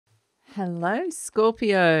Hello,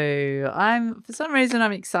 Scorpio. For some reason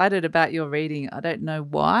I'm excited about your reading. I don't know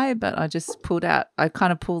why, but I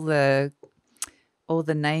kind of pull all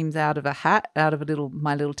the names out of a hat, out of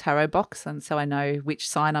my little tarot box, and so I know which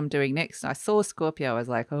sign I'm doing next. I saw Scorpio. I was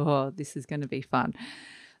like, "Oh, this is going to be fun."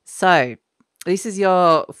 So, this is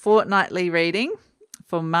your fortnightly reading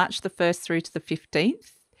for March the 1st through to the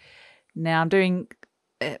 15th. Now,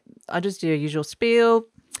 I just do a usual spiel.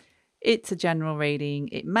 It's a general reading.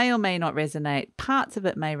 It may or may not resonate. Parts of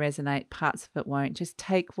it may resonate, parts of it won't. Just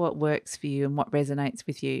take what works for you and what resonates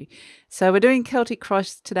with you. So we're doing Celtic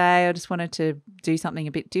Cross today. I just wanted to do something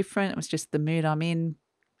a bit different. It was just the mood I'm in.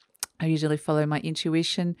 I usually follow my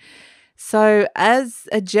intuition. So as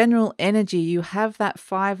a general energy, you have that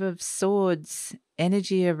Five of Swords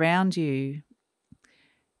energy around you,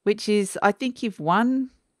 which is, I think you've won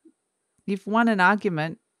an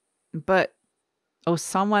argument, or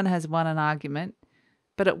someone has won an argument,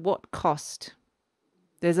 but at what cost?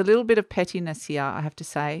 There's a little bit of pettiness here, I have to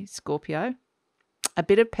say, Scorpio. A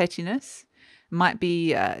bit of pettiness. Might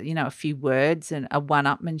be, a few words and a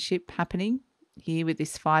one-upmanship happening here with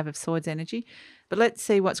this Five of Swords energy. But let's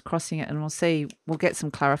see what's crossing it, and we'll get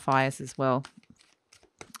some clarifiers as well.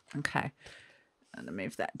 Okay. I'm going to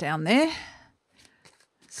move that down there.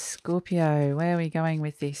 Scorpio, where are we going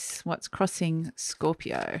with this? What's crossing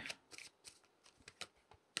Scorpio?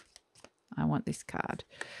 I want this card.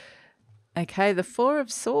 Okay, the Four of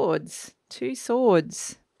Swords, 2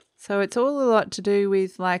 swords. So it's all a lot to do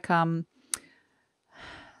with sort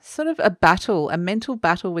of a mental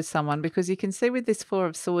battle with someone, because you can see with this Four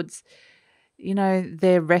of Swords,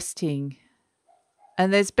 they're resting.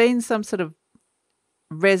 And there's been some sort of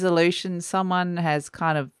resolution. Someone has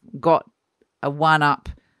kind of got a one-up,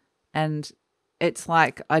 and it's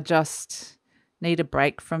like, I just need a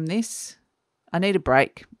break from this. I need a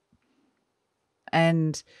break.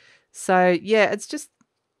 And so, yeah, it's just,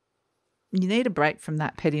 you need a break from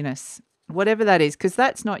that pettiness, whatever that is, because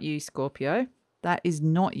that's not you, Scorpio. That is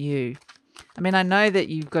not you. I mean, I know that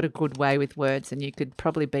you've got a good way with words, and you could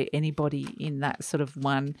probably beat anybody in that sort of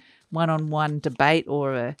one-on-one debate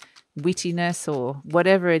or a wittiness or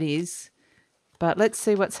whatever it is. But let's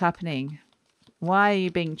see what's happening. Why are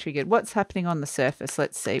you being triggered? What's happening on the surface?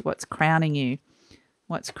 Let's see what's crowning you.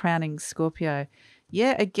 What's crowning Scorpio?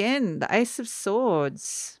 Yeah, again, the Ace of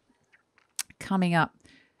Swords coming up.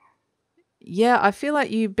 Yeah, I feel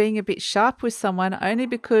like you being a bit sharp with someone only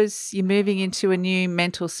because you're moving into a new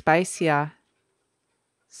mental space here.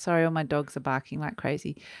 Sorry, all my dogs are barking like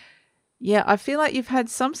crazy. Yeah, I feel like you've had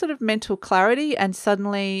some sort of mental clarity, and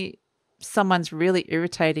suddenly someone's really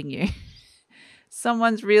irritating you.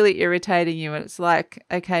 Someone's really irritating you, and it's like,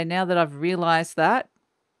 okay, now that I've realized that,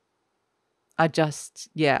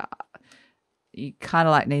 you kind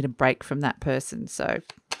of like need a break from that person. So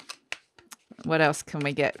what else can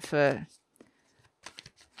we get for...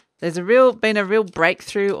 There's been a real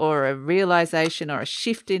breakthrough or a realization or a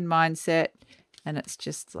shift in mindset, and it's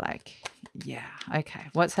just like, yeah, okay,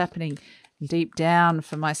 what's happening deep down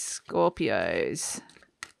for my Scorpios?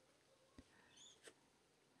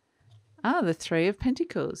 The Three of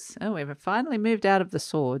Pentacles. Oh, we've finally moved out of the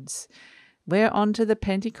Swords. We're on to the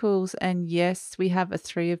Pentacles, and yes, we have a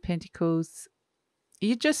Three of Pentacles.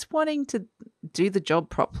 You're just wanting to do the job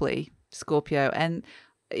properly, Scorpio, and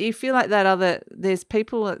you feel like there's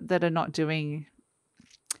people that are not doing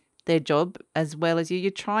their job as well as you. You're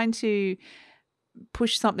trying to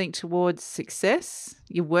push something towards success.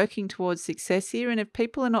 You're working towards success here, and if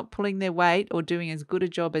people are not pulling their weight or doing as good a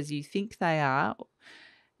job as you think they are,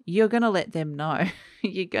 you're going to let them know.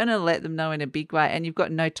 You're going to let them know in a big way, and you've got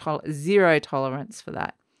zero tolerance for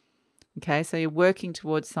that. Okay, so you're working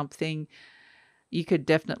towards something. You could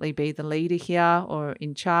definitely be the leader here or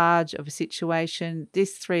in charge of a situation.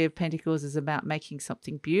 This Three of Pentacles is about making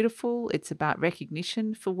something beautiful. It's about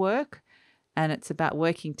recognition for work, and it's about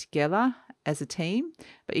working together as a team.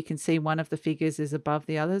 But you can see one of the figures is above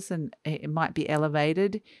the others, and it might be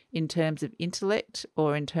elevated in terms of intellect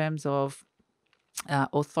or in terms of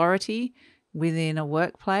authority within a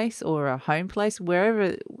workplace or a home place,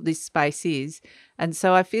 wherever this space is. And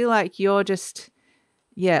so I feel like I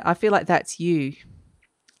feel like that's you.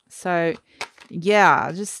 So,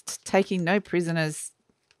 yeah, just taking no prisoners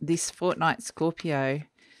this fortnight, Scorpio.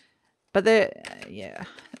 But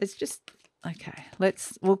it's just, okay,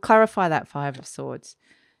 we'll clarify that Five of Swords.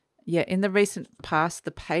 Yeah, in the recent past,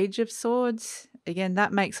 the Page of Swords, again,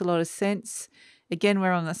 that makes a lot of sense. Again,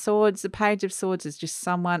 we're on the Swords. The Page of Swords is just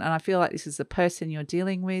someone, and I feel like this is the person you're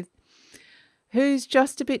dealing with, who's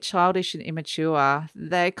just a bit childish and immature.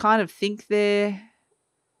 They kind of think they're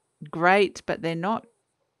great, but they're not.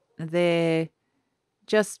 They're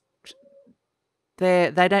just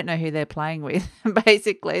they don't know who they're playing with.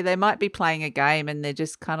 Basically, they might be playing a game and they're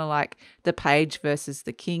just kind of like the page versus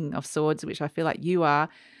the king of swords, which I feel like you are.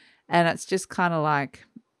 And it's just kind of like,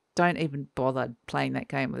 don't even bother playing that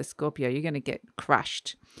game with a Scorpio. You're going to get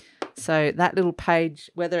crushed. So that little page,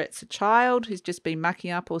 whether it's a child who's just been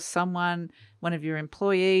mucking up or someone, one of your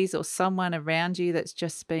employees or someone around you that's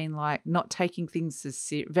just been like not taking things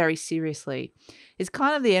very seriously, is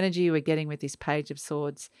kind of the energy we're getting with this Page of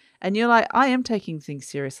Swords. And you're like, I am taking things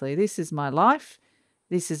seriously. This is my life.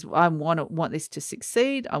 I want this to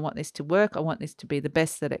succeed. I want this to work. I want this to be the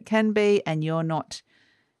best that it can be. And you're not.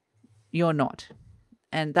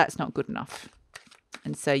 And that's not good enough.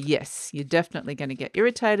 And so, yes, you're definitely going to get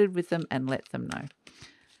irritated with them and let them know.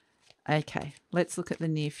 Okay, let's look at the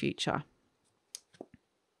near future.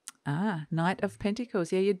 Knight of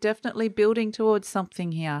Pentacles. Yeah, you're definitely building towards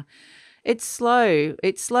something here. It's slow.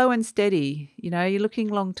 It's slow and steady. You know, you're looking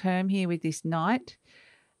long term here with this Knight.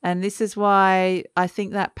 And this is why I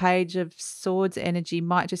think that Page of Swords energy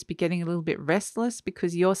might just be getting a little bit restless,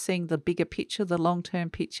 because you're seeing the bigger picture, the long-term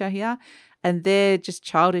picture here. And they're just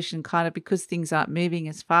childish and kind of, because things aren't moving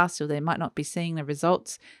as fast, or they might not be seeing the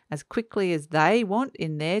results as quickly as they want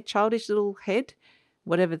in their childish little head,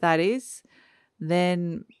 whatever that is,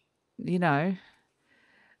 then, you know.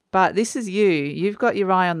 But this is you. You've got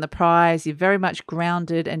your eye on the prize. You're very much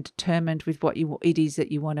grounded and determined with what it is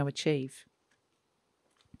that you want to achieve.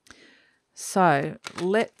 So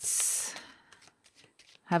let's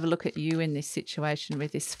have a look at you in this situation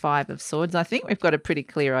with this Five of Swords. I think we've got a pretty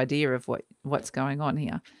clear idea of what's going on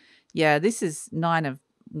here. Yeah, this is Nine of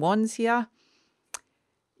Wands here.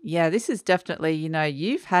 Yeah, this is definitely, you know,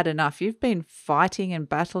 you've had enough. You've been fighting and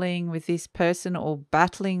battling with this person, or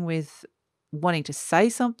battling with wanting to say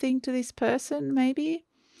something to this person, maybe.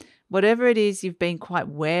 Whatever it is, you've been quite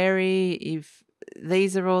wary.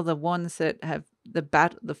 These are all the ones that have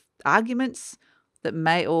the arguments that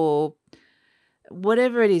may, or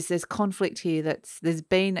whatever it is, there's conflict here. There's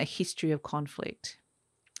been a history of conflict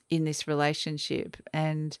in this relationship,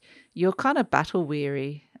 and you're kind of battle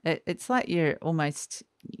weary. It's like you're almost,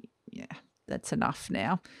 yeah, that's enough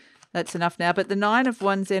now. That's enough now. But the Nine of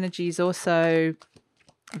Wands energy is also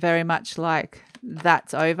very much like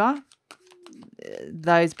that's over.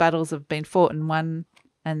 Those battles have been fought and won,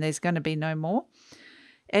 and there's going to be no more.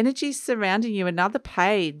 Energy surrounding you, another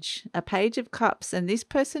page, a Page of Cups. And this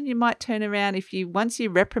person, you might turn around once you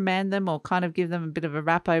reprimand them or kind of give them a bit of a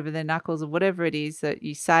rap over their knuckles or whatever it is that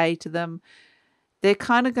you say to them, they're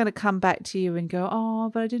kind of going to come back to you and go, oh,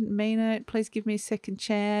 but I didn't mean it. Please give me a second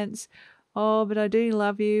chance. Oh, but I do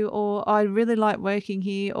love you. Or I really like working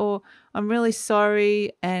here. Or I'm really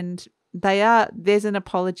sorry. And there's an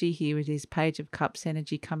apology here with this Page of Cups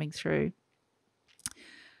energy coming through.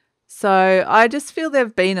 So I just feel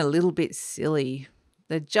they've been a little bit silly.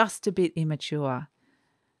 They're just a bit immature.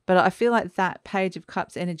 But I feel like that Page of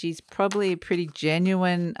Cups energy is probably a pretty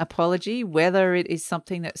genuine apology, whether it is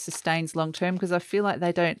something that sustains long term, because I feel like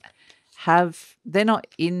they're not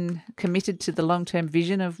committed to the long term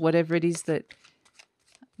vision of whatever it is that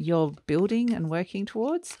you're building and working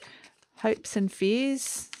towards. Hopes and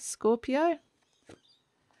fears, Scorpio.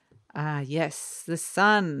 Yes, the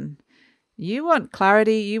Sun. You want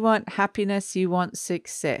clarity, you want happiness, you want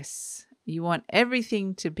success. You want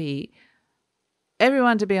everyone to be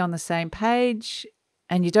on the same page,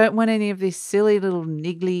 and you don't want any of this silly little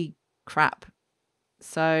niggly crap.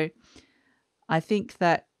 So I think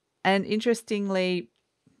that, and interestingly,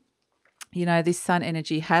 you know, this Sun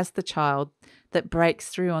energy has the child that breaks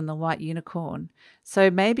through on the white unicorn. So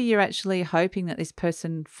maybe you're actually hoping that this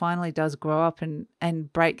person finally does grow up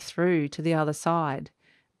and break through to the other side.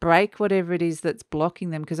 Break whatever it is that's blocking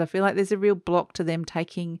them, because I feel like there's a real block to them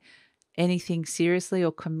taking anything seriously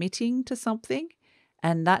or committing to something,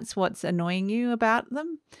 and that's what's annoying you about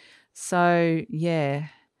them. So yeah,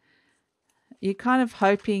 you're kind of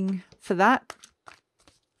hoping for that.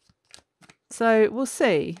 So we'll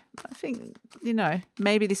see. I think, you know,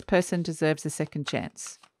 maybe this person deserves a second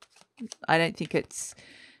chance. I don't think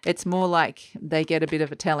it's more like they get a bit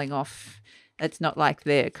of a telling off. It's not like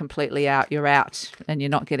they're completely out, you're out, and you're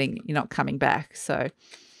not coming back. So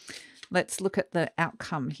let's look at the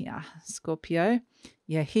outcome here, Scorpio.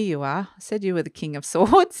 Yeah, here you are. I said you were the King of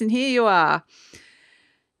Swords, and here you are.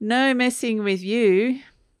 No messing with you.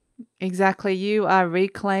 Exactly. You are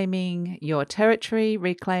reclaiming your territory,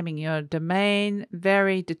 reclaiming your domain,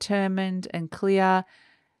 very determined and clear.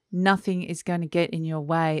 Nothing is going to get in your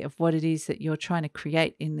way of what it is that you're trying to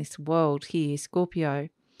create in this world here, Scorpio.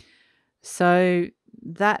 So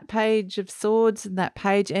that Page of Swords and that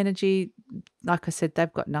page energy, like I said,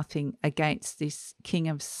 they've got nothing against this King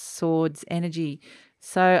of Swords energy.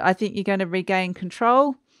 So I think you're going to regain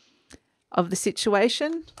control of the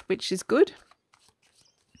situation, which is good.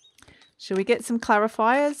 Shall we get some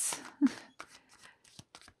clarifiers?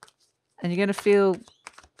 And you're going to feel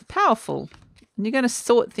powerful. And you're going to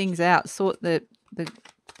sort things out, sort the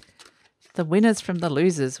winners from the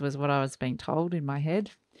losers was what I was being told in my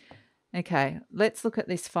head. Okay, let's look at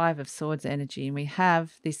this Five of Swords energy. And we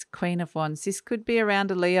have this Queen of Wands. This could be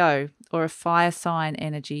around a Leo or a fire sign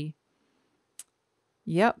energy.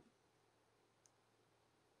 Yep.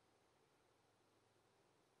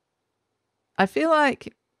 I feel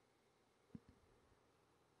like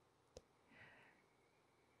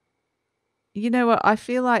you know what? I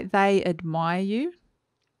feel like they admire you.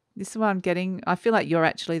 This is what I'm getting. I feel like you're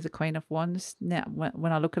actually the Queen of Wands now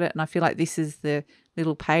when I look at it, and I feel like this is the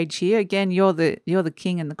little page here. Again, you're the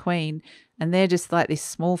king and the queen, and they're just like this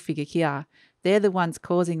small figure here. They're the ones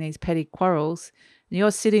causing these petty quarrels, and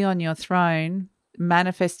you're sitting on your throne,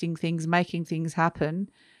 manifesting things, making things happen,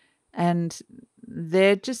 and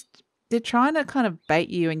they're trying to kind of bait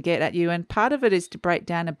you and get at you, and part of it is to break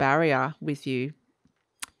down a barrier with you.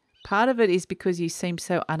 Part of it is because you seem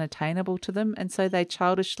so unattainable to them, and so they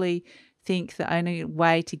childishly think the only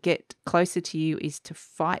way to get closer to you is to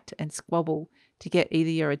fight and squabble to get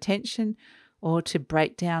either your attention or to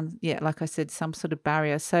break down, like I said, some sort of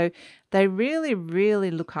barrier. So they really,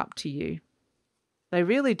 really look up to you. They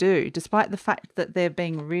really do, despite the fact that they're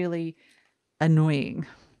being really annoying.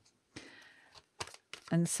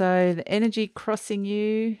 And so the energy crossing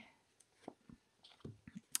you.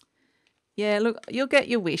 Yeah, look, you'll get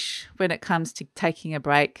your wish when it comes to taking a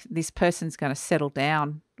break. This person's going to settle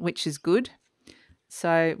down, which is good.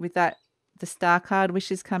 So with that, the Star card, wish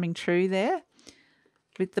is coming true there.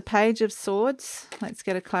 With the Page of Swords, let's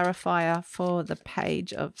get a clarifier for the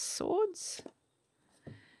Page of Swords.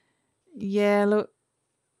 Yeah, look,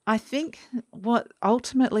 I think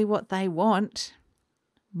ultimately what they want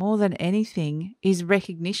more than anything is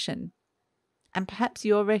recognition, and perhaps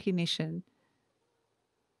your recognition.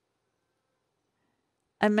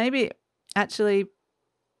 And maybe actually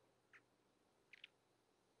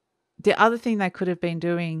the other thing they could have been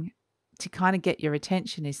doing to kind of get your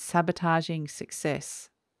attention is sabotaging success.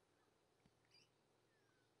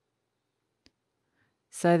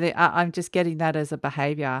 So I'm just getting that as a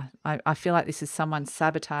behavior. I feel like this is someone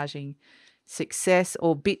sabotaging success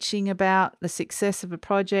or bitching about the success of a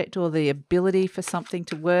project or the ability for something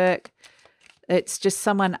to work. It's just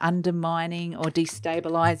someone undermining or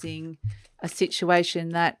destabilizing a situation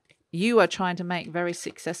that you are trying to make very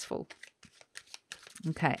successful.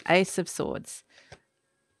 Okay, Ace of Swords.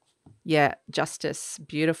 Yeah, Justice.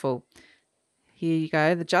 Beautiful. Here you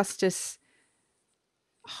go. The Justice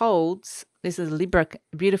holds, this is Libra,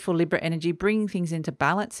 beautiful Libra energy, bringing things into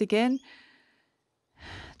balance again.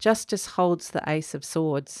 Justice holds the Ace of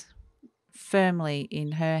Swords firmly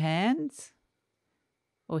in her hands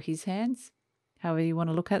or his hands, however you want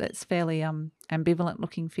to look at it. It's fairly ambivalent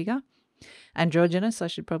looking figure. Androgynous, I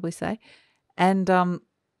should probably say. And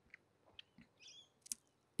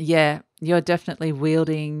you're definitely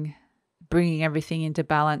wielding, bringing everything into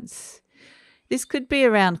balance. This could be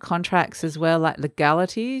around contracts as well, like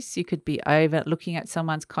legalities. You could be looking at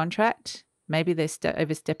someone's contract. Maybe they're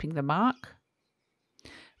overstepping the mark.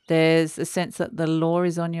 There's a sense that the law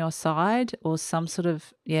is on your side, or some sort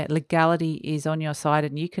of legality is on your side,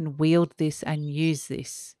 and you can wield this and use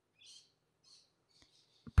this.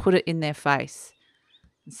 Put it in their face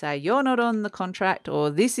and say, you're not on the contract, or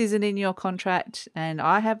this isn't in your contract, and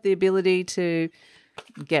I have the ability to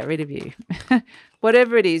get rid of you.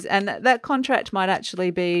 Whatever it is. And that contract might actually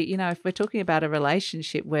be, if we're talking about a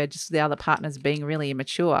relationship where just the other partner's being really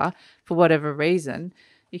immature for whatever reason,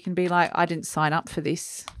 you can be like, I didn't sign up for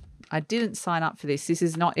this. I didn't sign up for this. This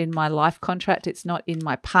is not in my life contract. It's not in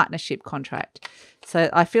my partnership contract. So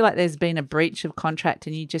I feel like there's been a breach of contract,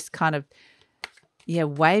 and you just kind of,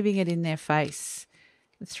 waving it in their face.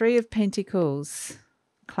 The Three of Pentacles,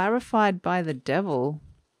 clarified by the Devil.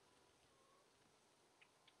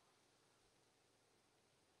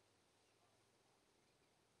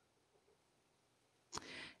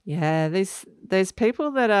 Yeah, there's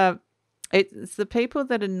people that are, it's the people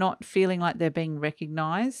that are not feeling like they're being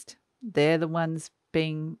recognized. They're the ones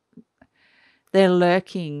they're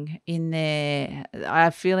lurking in there.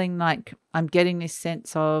 I'm feeling like I'm getting this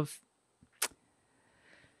sense of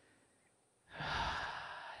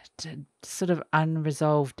sort of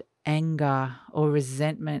unresolved anger or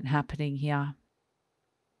resentment happening here.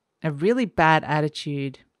 A really bad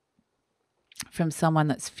attitude from someone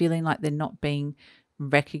that's feeling like they're not being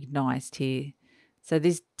recognized here. So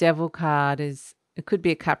this Devil card it could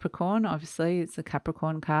be a Capricorn, obviously. It's a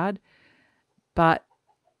Capricorn card. But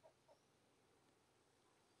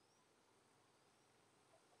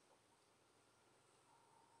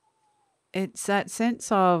it's that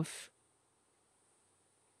sense of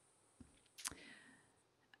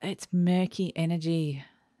it's murky energy.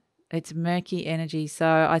 It's murky energy.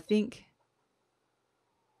 So I think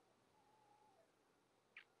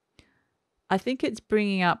it's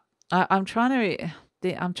bringing up. I'm trying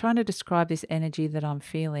to describe this energy that I'm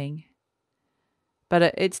feeling, but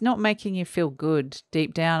it's not making you feel good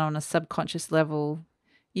deep down on a subconscious level.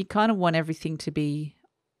 You kind of want everything to be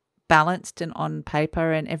balanced and on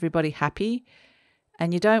paper and everybody happy,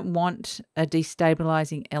 and you don't want a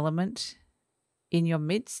destabilizing element in your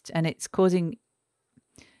midst, and it's causing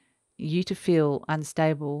you to feel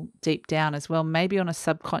unstable deep down as well. Maybe on a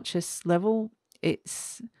subconscious level,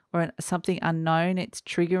 or something unknown, it's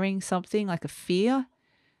triggering something like a fear.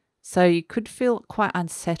 So you could feel quite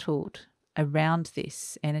unsettled around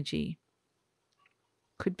this energy.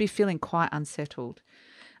 Could be feeling quite unsettled.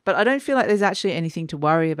 But I don't feel like there's actually anything to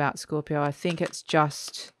worry about, Scorpio. I think it's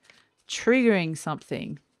just triggering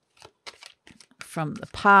something from the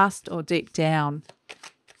past or deep down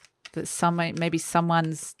that maybe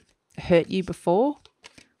someone's hurt you before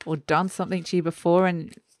or done something to you before.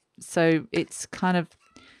 And so it's kind of,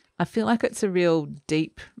 I feel like it's a real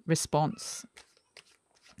deep response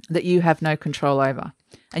that you have no control over.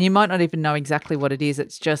 And you might not even know exactly what it is.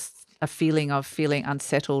 It's just a feeling of feeling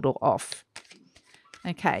unsettled or off.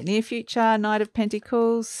 Okay, near future, Knight of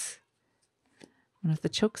Pentacles. One of the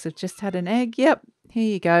chooks have just had an egg. Yep,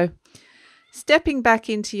 here you go. Stepping back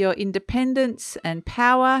into your independence and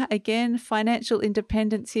power. Again, financial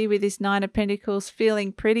independence here with this Nine of Pentacles.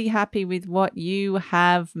 Feeling pretty happy with what you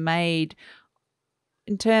have made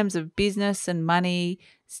in terms of business and money,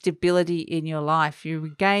 stability in your life. You're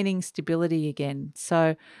regaining stability again.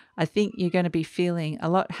 So I think you're going to be feeling a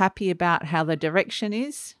lot happy about how the direction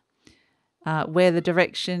is, where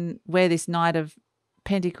this Knight of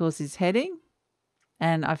Pentacles is heading.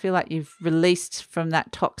 And I feel like you've released from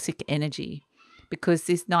that toxic energy, because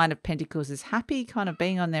this Nine of Pentacles is happy kind of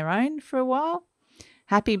being on their own for a while,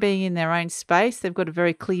 happy being in their own space. They've got a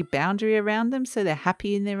very clear boundary around them, so they're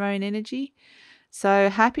happy in their own energy. So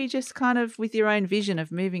happy just kind of with your own vision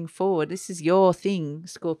of moving forward. This is your thing,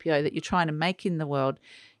 Scorpio, that you're trying to make in the world.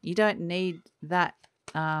 You don't need that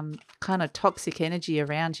kind of toxic energy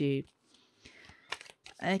around you.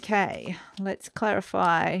 Okay, let's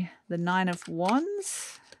clarify the Nine of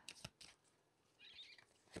Wands.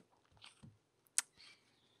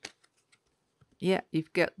 Yeah,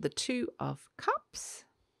 you've got the Two of Cups.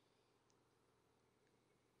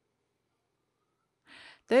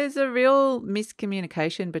 There's a real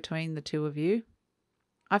miscommunication between the two of you.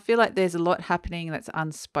 I feel like there's a lot happening that's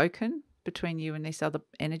unspoken between you and this other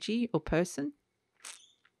energy or person.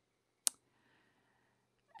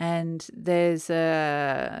 And there's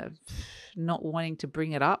not wanting to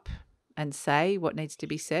bring it up and say what needs to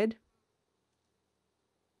be said,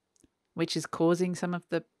 which is causing some of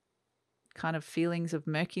the kind of feelings of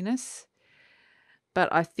murkiness. But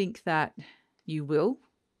I think that you will.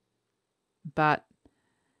 But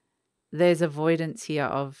there's avoidance here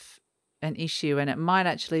of an issue, and it might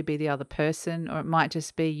actually be the other person, or it might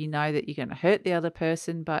just be you know that you're going to hurt the other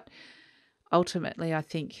person, but ultimately I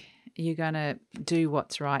think you're going to do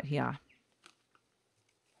what's right here.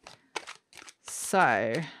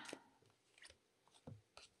 So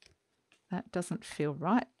that doesn't feel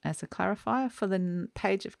right as a clarifier for the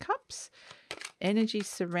Page of Cups. Energy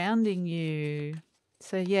surrounding you.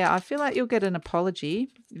 So yeah, I feel like you'll get an apology,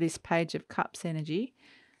 this Page of Cups energy.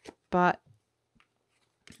 But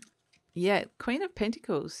yeah, Queen of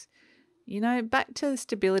Pentacles. You know, back to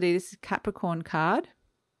stability. This is Capricorn card.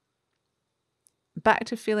 Back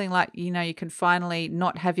to feeling like, you know, you can finally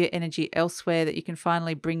not have your energy elsewhere, that you can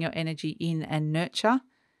finally bring your energy in and nurture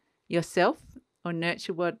yourself, or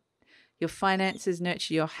nurture what your finances,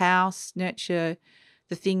 nurture your house, nurture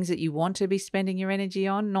the things that you want to be spending your energy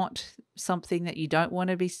on, not something that you don't want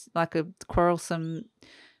to be, like a quarrelsome,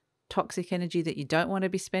 toxic energy that you don't want to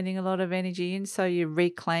be spending a lot of energy in. So you're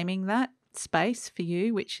reclaiming that space for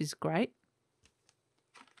you, which is great.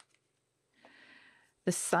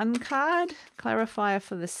 The Sun card, clarifier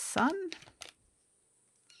for the Sun.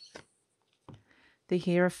 The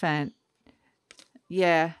Hierophant.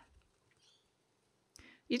 Yeah.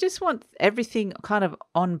 You just want everything kind of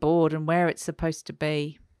on board and where it's supposed to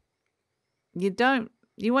be. You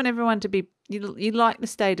want everyone to be, you like the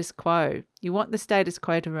status quo. You want the status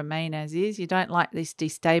quo to remain as is. You don't like this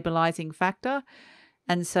destabilizing factor.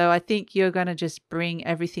 And so I think you're going to just bring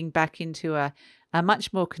everything back into a a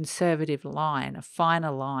much more conservative line, a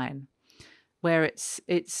finer line, where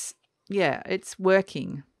it's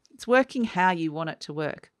working. It's working how you want it to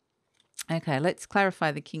work. Okay, let's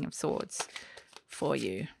clarify the King of Swords for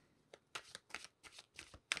you.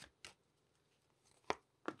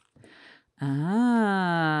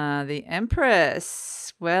 The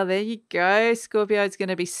Empress. Well, there you go, Scorpio. It's going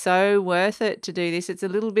to be so worth it to do this. It's a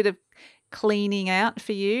little bit of cleaning out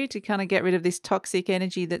for you to kind of get rid of this toxic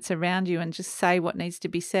energy that's around you and just say what needs to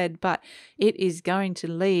be said. But it is going to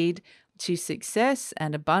lead to success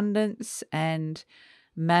and abundance and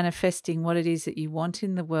manifesting what it is that you want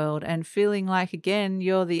in the world and feeling like, again,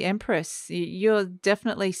 you're the Empress. You're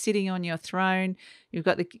definitely sitting on your throne. You've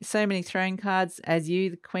got so many throne cards as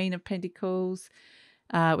you, the Queen of Pentacles.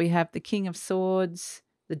 We have the King of Swords,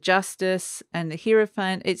 the Justice, and the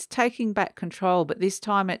Hierophant. It's taking back control, but this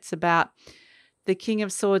time it's about the King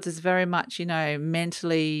of Swords is very much,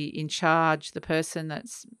 mentally in charge, the person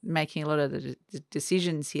that's making a lot of the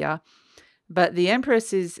decisions here. But the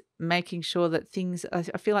Empress is making sure that things, I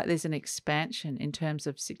feel like there's an expansion in terms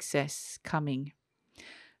of success coming.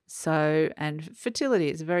 So, and fertility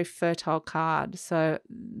is a very fertile card. So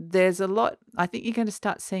there's a lot, I think you're going to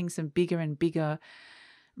start seeing some bigger and bigger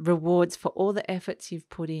rewards for all the efforts you've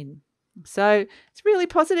put in. So it's really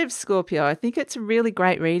positive, Scorpio. I think it's a really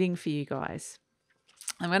great reading for you guys.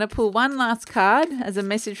 I'm going to pull one last card as a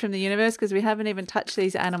message from the universe because we haven't even touched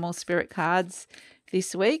these animal spirit cards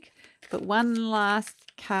this week. But one last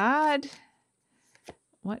card.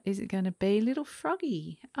 What is it going to be? Little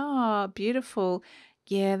froggy. Oh, beautiful.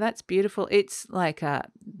 Yeah, that's beautiful. It's like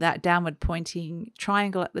that downward pointing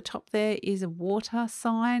triangle at the top there is a water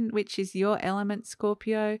sign, which is your element,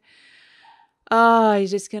 Scorpio. Oh, you're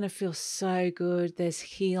just going to feel so good. There's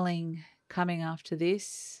healing coming after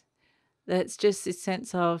this. That's just this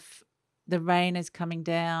sense of the rain is coming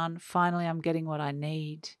down. Finally, I'm getting what I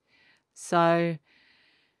need. So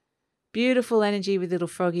beautiful energy with little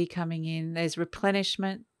froggy coming in. There's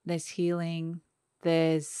replenishment. There's healing.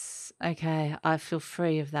 There's, okay, I feel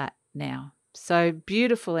free of that now. So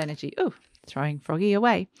beautiful energy. Oh, throwing froggy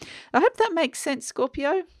away. I hope that makes sense,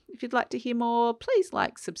 Scorpio. If you'd like to hear more, please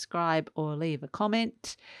like, subscribe, or leave a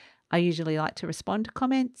comment. I usually like to respond to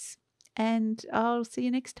comments, and I'll see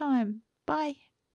you next time. Bye.